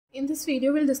In this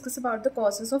video, we'll discuss about the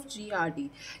causes of GERD.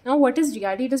 Now, what is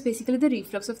GERD? It is basically the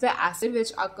reflux of the acid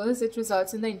which occurs. It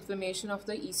results in the inflammation of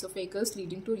the esophagus,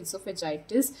 leading to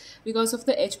esophagitis because of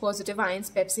the H-positive ions,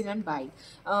 pepsin and bile.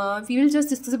 We will just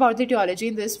discuss about the etiology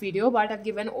in this video, but I'll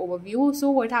give an overview.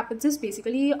 So, what happens is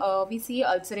basically we see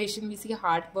ulceration, we see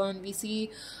heartburn, we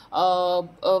see the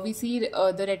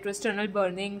retroesternal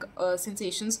burning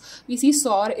sensations, we see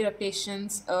sore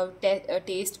irritations,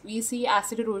 taste, we see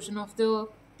acid erosion of the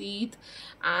teeth,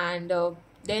 and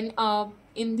then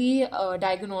in the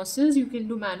diagnosis you can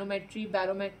do manometry,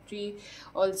 barometry,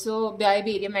 also by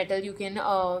barium metal you can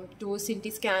do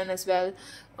CT scan as well.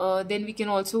 Then we can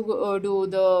also do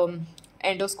the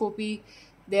endoscopy.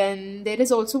 Then there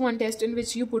is also one test in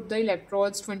which you put the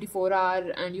electrodes 24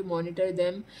 hour and you monitor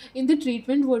them. In the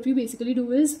treatment, what we basically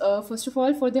do is, first of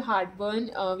all, for the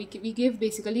heartburn, we give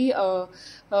basically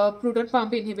proton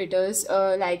pump inhibitors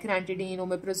like ranitidine,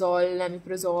 omeprazole,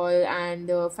 lamiprazole, and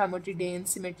famotidine,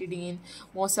 cimetidine,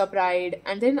 mosapride.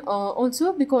 And then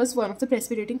also, because one of the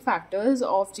precipitating factors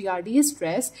of GERD is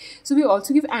stress, so we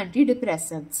also give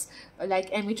antidepressants like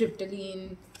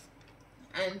amitriptyline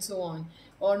and so on,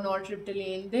 or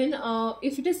nortriptyline. Then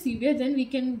if it is severe, then we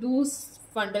can do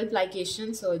fundal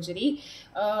plication surgery.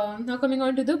 Now coming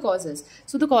on to the causes.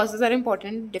 So the causes are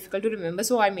important, difficult to remember,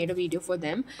 so I made a video for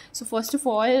them. So first of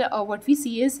all, what we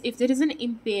see is if there is an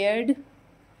impaired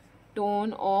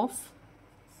tone of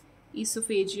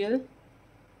esophageal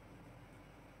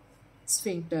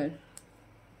sphincter.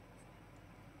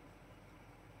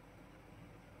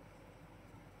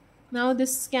 Now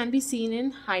this can be seen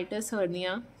in hiatus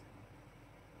hernia,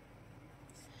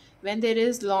 when there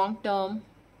is long-term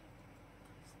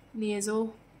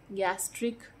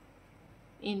nasogastric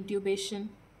intubation,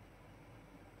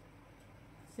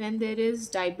 when there is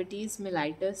diabetes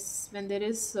mellitus, when there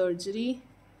is surgery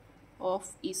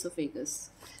of esophagus.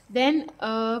 Then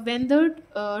when the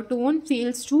tone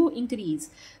fails to increase,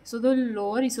 so the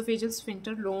lower esophageal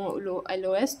sphincter,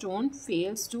 LOS tone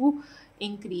fails to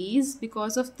increase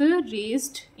because of the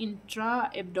raised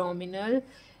intra-abdominal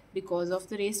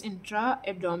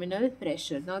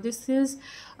pressure. Now this is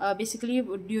basically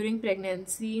during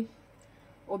pregnancy,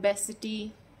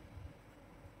 obesity,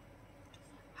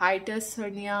 hiatus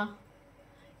hernia,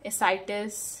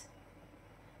 ascites.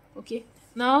 Okay.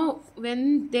 Now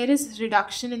when there is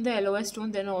reduction in the LOS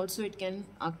tone, then also it can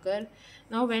occur.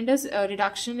 Now when does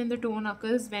reduction in the tone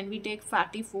occurs? When we take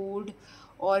fatty food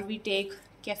or we take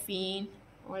caffeine.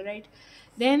 All right.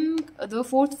 Then the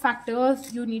fourth factor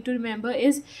you need to remember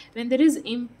is when there is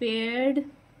impaired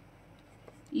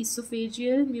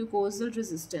esophageal mucosal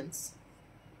resistance.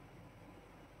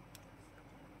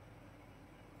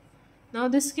 Now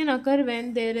this can occur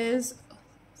when there is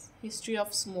history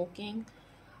of smoking,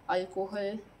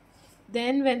 alcohol.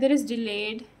 Then when there is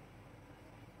delayed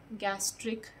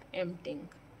gastric emptying.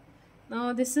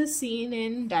 Now this is seen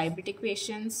in diabetic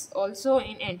patients, also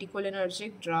in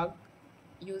anticholinergic drug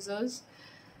users.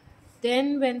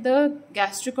 Then when the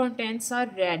gastric contents are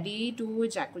ready to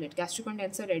ejaculate, gastric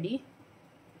contents are ready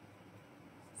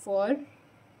for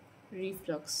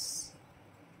reflux.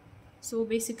 So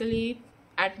basically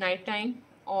at night time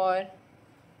or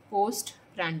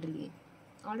post-prandially.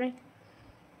 Alright.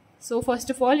 So first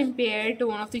of all, impaired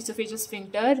tone of the esophageal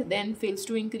sphincter, then fails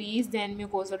to increase, then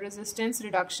mucosal resistance,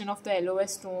 reduction of the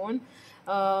LOS tone,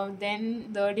 then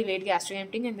the delayed gastric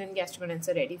emptying, and then gastric contents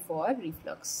are ready for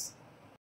reflux.